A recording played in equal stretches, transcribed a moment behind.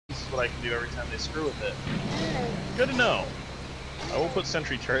what I can do every time they screw with it. Good to know. I will put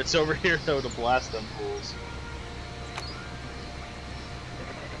sentry turrets over here, though, to blast them fools.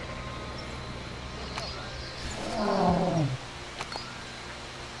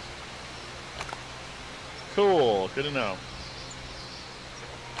 Cool. Good to know.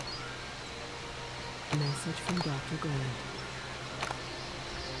 Message from Dr. Grant.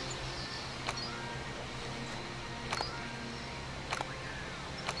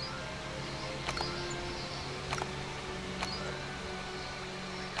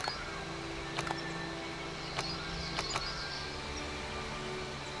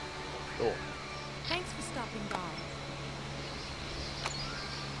 Cool. Thanks for stopping by.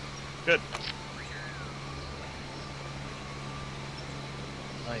 Good.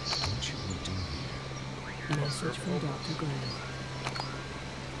 Nice. What you will do here? Message from Dr. Grant.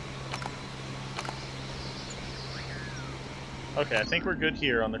 Okay, I think we're good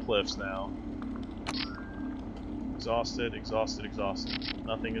here on the cliffs now. Exhausted, exhausted, exhausted.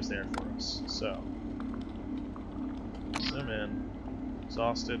 Nothing is there for us. So, zoom in.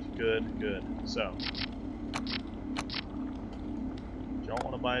 Exhausted, good, good. So, don't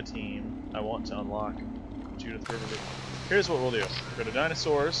want to buy a team. I want to unlock Judith River Group. Here's what we'll do. We'll go to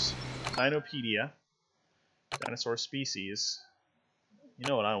dinosaurs, Dinopedia, dinosaur species. You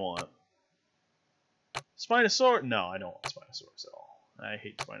know what I want. Spinosaurus? No, I don't want Spinosaurus at all. I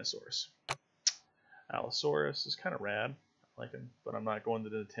hate Spinosaurus. Allosaurus is kind of rad. I like him, but I'm not going to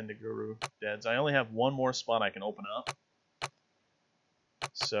the Tendiguru Deads. I only have one more spot I can open up.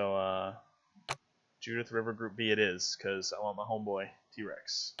 So, Judith River Group B it is, because I want my homeboy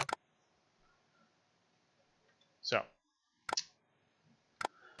T.rex. So,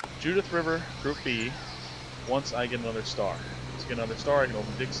 Judith River Group B, once I get another star. Once I get another star, I can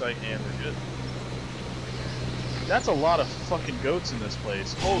open Dig Site, and we're good. That's a lot of fucking goats in this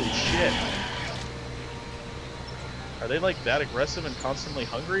place. Holy shit. Are they like that aggressive and constantly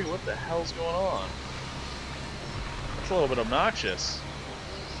hungry? What the hell's going on? That's a little bit obnoxious.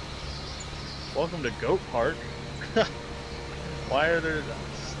 Welcome to Goat Park. Why are there...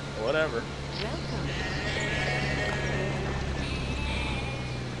 whatever. Welcome.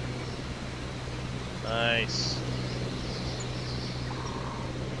 Nice.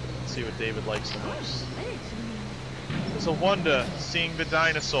 Let's see what David likes the most. It's a wonder seeing the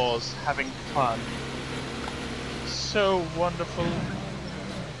dinosaurs having fun. So wonderful.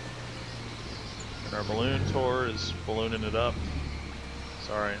 And our balloon tour is ballooning it up.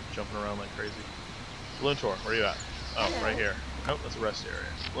 Sorry, I'm jumping around like crazy. Balloon tour, where are you at? Oh, Hello. right here. Nope, that's a rest area.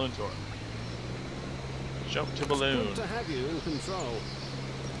 Balloon tour. Jump to balloon. Good to have you in control.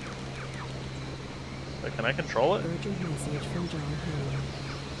 Wait, can I control it? Urgent message from John Hill.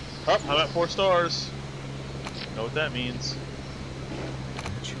 Oh, I'm at 4 stars. Know what that means.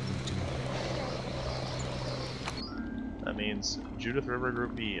 What you will do here? That means Judith River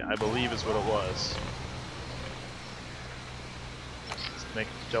Group B, I believe is what it was. Let's make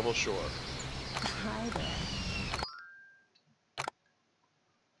double sure. Hi there.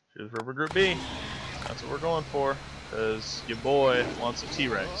 Judith River Group B. That's what we're going for. Because your boy wants a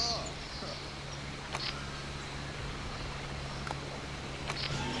T.rex.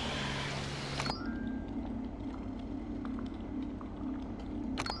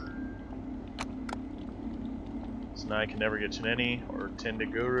 So now I can never get Chineni, or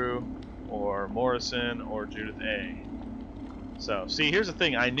Tendiguru, or Morrison, or Judith A. So, see, here's the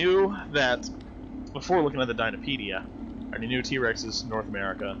thing. I knew that, before looking at the Dinopedia, I already knew T-Rex is North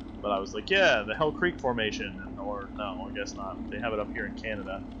America, but I was like, yeah, the Hell Creek Formation, or no, I guess not. They have it up here in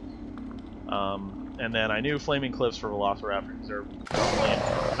Canada. And then I knew Flaming Cliffs for Velociraptor, because they're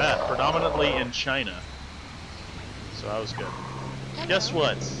predominantly in China. So that was good. Hello. Guess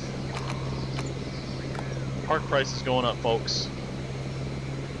what? Park price is going up, folks.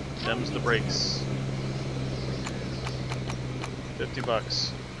 Them's the brakes.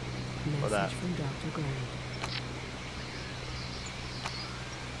 $50 for that. Message from Dr. Grant.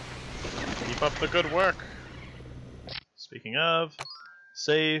 Keep up the good work. Speaking of,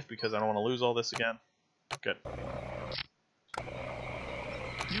 save because I don't want to lose all this again. Good.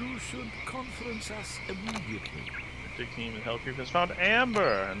 You should conference us immediately. Big team in Hell Creek has found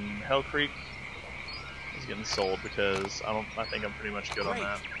Amber, and Hell Creek is getting sold because I think I'm pretty much good on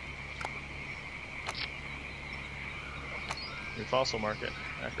that. New fossil market,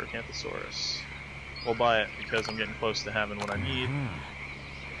 Acrocanthosaurus. We'll buy it because I'm getting close to having what I need.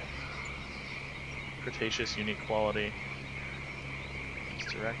 Cretaceous unique quality.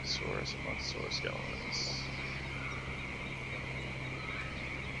 Styracosaurus and Mosasaurus skeletons.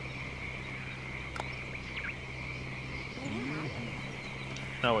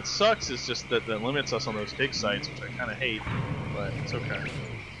 Now what sucks is just that that limits us on those dig sites, which I kind of hate, but it's okay.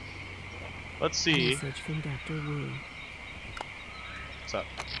 Let's see. Message from Dr. Wu. What's up?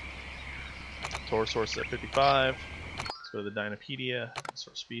 Torosaurus at 55. Let's go to the Dinopedia.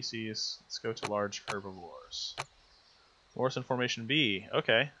 Sort species. Let's go to large herbivores. Morrison Formation B.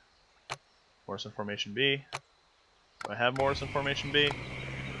 Okay. Morrison Formation B. Do I have Morrison Formation B?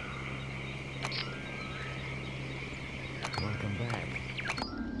 Welcome back.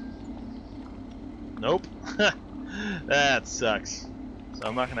 Nope. That sucks. So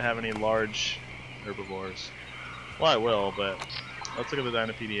I'm not going to have any large herbivores. Well, I will, but let's look at the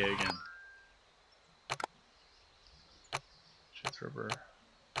Dinopedia again. Chase River.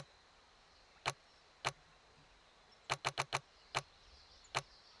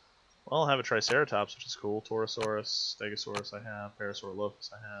 Well, I'll have a Triceratops, which is cool. Torosaurus, Stegosaurus I have.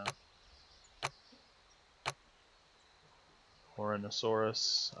 Parasaurolophus I have.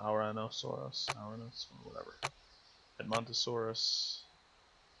 Auranosaurus, whatever. Edmontosaurus.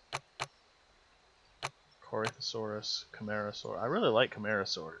 Corythosaurus, Camarasaurus. I really like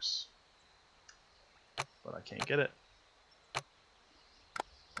Camarasaurus, but I can't get it.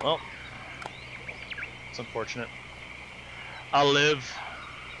 Well, it's unfortunate. I'll live.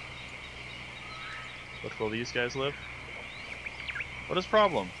 Which will these guys live? What is the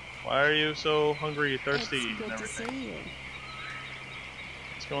problem? Why are you so hungry, thirsty, It's good and to everything? see you.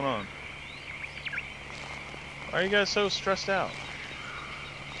 What's going on? Why are you guys so stressed out?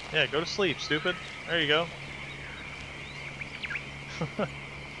 Yeah, go to sleep, stupid. There you go.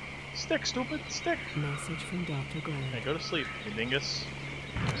 Stick, stupid, stick. Message from Dr. Gray. Hey, go to sleep, you dingus.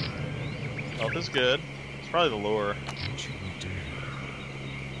 Health is good. It's probably the lure. What should we do?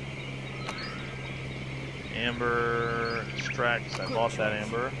 Amber extract. I bought that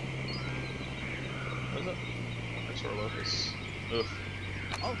amber. What is it? Parasaurolophus. Oof.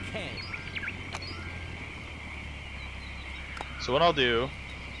 Okay. So what I'll do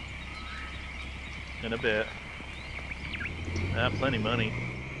in a bit. I have plenty of money.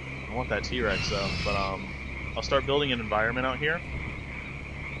 I want that T.rex though, but I'll start building an environment out here.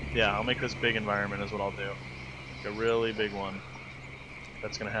 Yeah, I'll make this big environment is what I'll do. Like a really big one.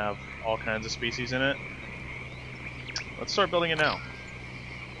 That's gonna have all kinds of species in it. Let's start building it now.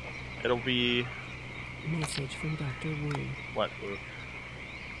 It'll be Message from Dr. Wu. what? Wu?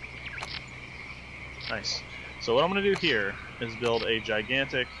 Nice. So what I'm gonna do here is build a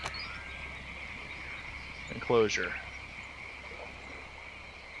gigantic enclosure.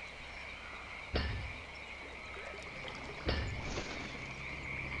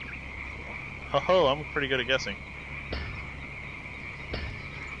 Oh, I'm pretty good at guessing.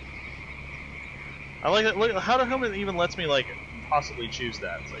 I like it. Look, how come it even lets me like possibly choose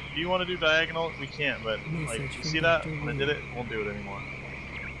that? It's like, do you want to do diagonal? We can't, but like, you see that? When I did it, won't do it anymore.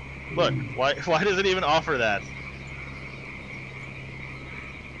 Look, why does it even offer that?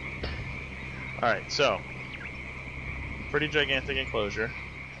 All right, so pretty gigantic enclosure,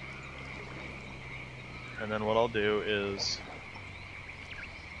 and then what I'll do is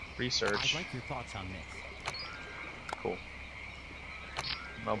research. I'd like your thoughts on this. Cool.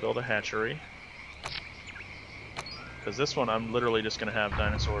 And I'll build a hatchery. Because this one, I'm literally just going to have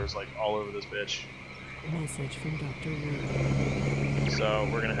dinosaurs like all over this bitch. Message from Dr. Wu. So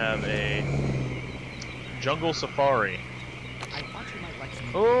we're going to have a jungle safari. I thought you might like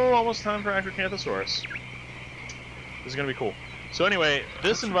some. Oh, almost time for Acrocanthosaurus. This is going to be cool. So anyway,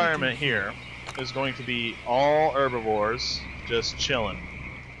 this environment here is going to be all herbivores just chilling.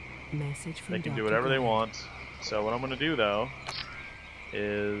 Message from They can do Dr. whatever they Gray. want. So what I'm going to do though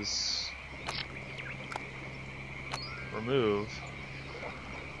is remove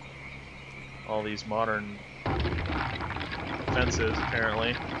all these modern fences,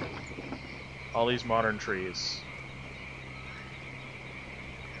 apparently. All these modern trees.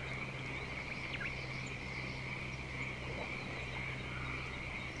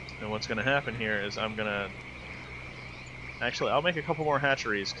 And what's going to happen here is I'm going to... Actually, I'll make a couple more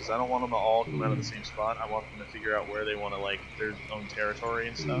hatcheries, because I don't want them to all come out of the same spot. I want them to figure out where they want to, like, their own territory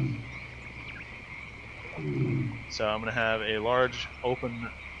and stuff. So I'm going to have a large, open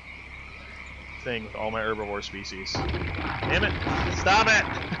thing with all my herbivore species. Damn it! Stop it!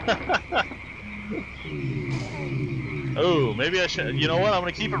 Oh, maybe I should... You know what? I'm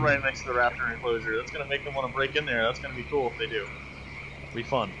going to keep it right next to the raptor enclosure. That's going to make them want to break in there. That's going to be cool if they do. It'll be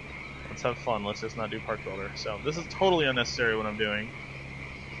fun. Let's have fun. Let's just not do park builder. So this is totally unnecessary what I'm doing,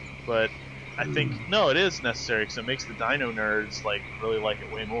 but I think no, it is necessary because it makes the dino nerds like really like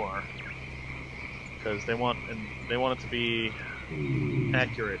it way more because they want it to be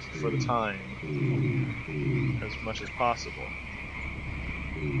accurate for the time as much as possible.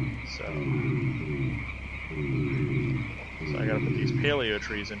 So I gotta put these paleo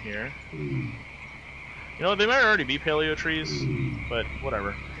trees in here. You know, they might already be paleo trees, but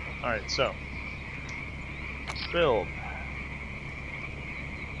whatever. Alright, so build.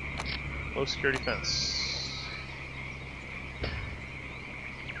 Low security fence.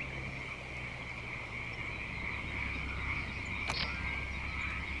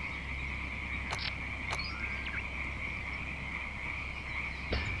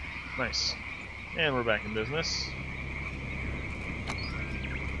 Nice. And we're back in business.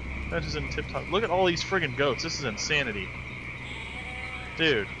 That is in tip-top. Look at all these friggin' goats. This is insanity.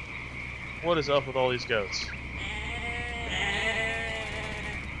 Dude. What is up with all these goats?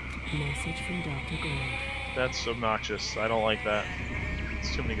 Message from Dr. Grant. That's obnoxious. I don't like that.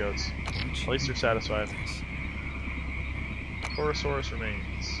 It's too many goats. At least they're satisfied. Torosaurus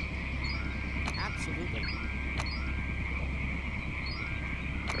remains. Absolutely.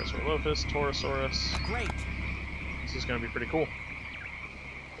 Parasaurolophus, Torosaurus. Great. This is going to be pretty cool.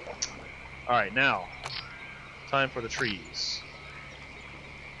 Alright, now. Time for the trees.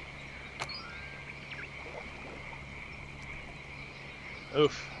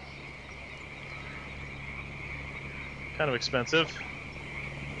 Oof. Kind of expensive.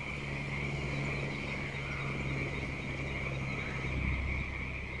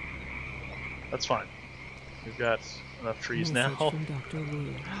 That's fine. We've got enough trees Message now. from Dr.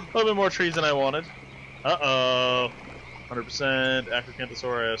 Wu. A little bit more trees than I wanted. Uh-oh. 100%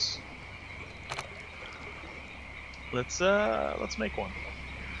 Acrocanthosaurus. Let's make one.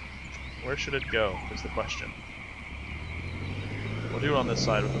 Where should it go is the question. We'll do it on this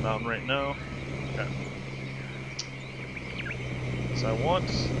side with the mountain right now. Okay. So I want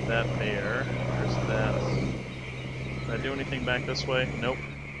that there. There's that. Can I do anything back this way? Nope.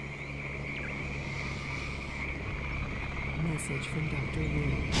 Message from Dr. Wu.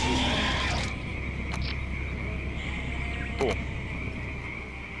 Cool.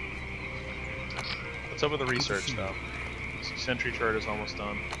 What's up with the research, though? Sentry turret is almost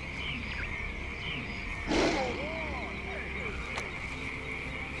done.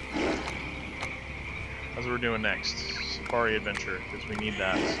 That's what we're doing next. Safari adventure, because we need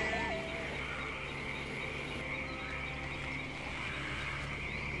that.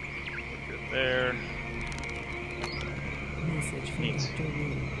 Good there. Message from Neat. Dr.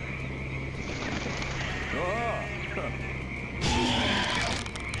 Wu.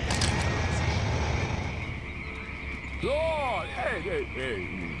 Oh, hey.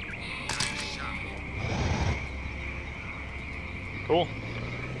 Cool.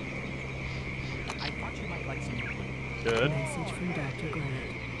 I thought you might like some. Good. Message from Dr.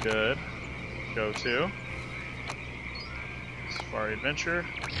 Grant. Good. Go to Safari Adventure.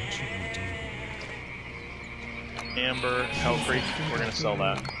 Amber, Hell Creek. We're gonna sell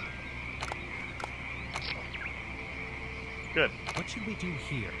that. Good. What should we do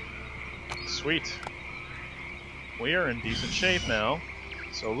here? Sweet. We are in decent shape now.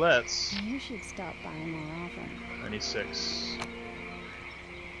 So let's... You should stop by more often. 96.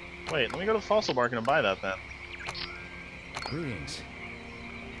 Wait, let me go to the Fossil Market and buy that then. Greetings.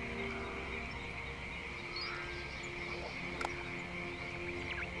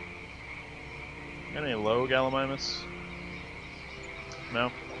 Got any low Gallimimus?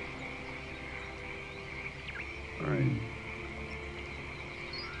 No? Alright.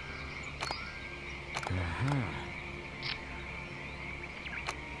 Uh-huh.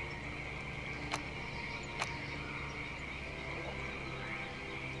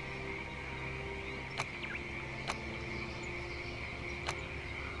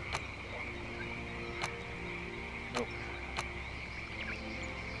 Nope.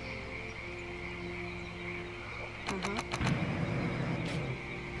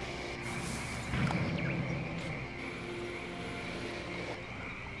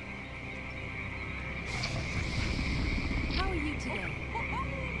 How are you today?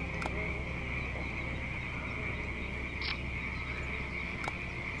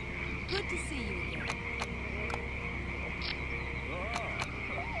 Good to see you again.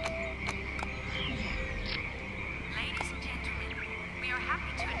 Ladies and gentlemen, we are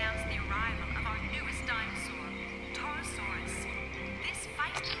happy to announce the arrival of our newest dinosaur, Torosaurus. This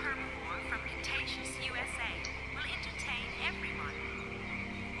feisty herbivore from Cretaceous, USA, will entertain everyone.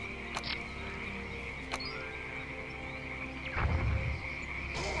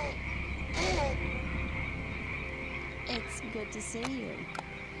 It's good to see you.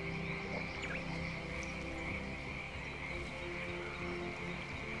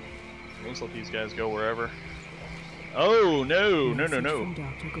 Let's let these guys go wherever. Oh, no, Message no. from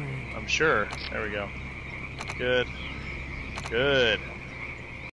Dr. Grant. I'm sure. There we go. Good. Good.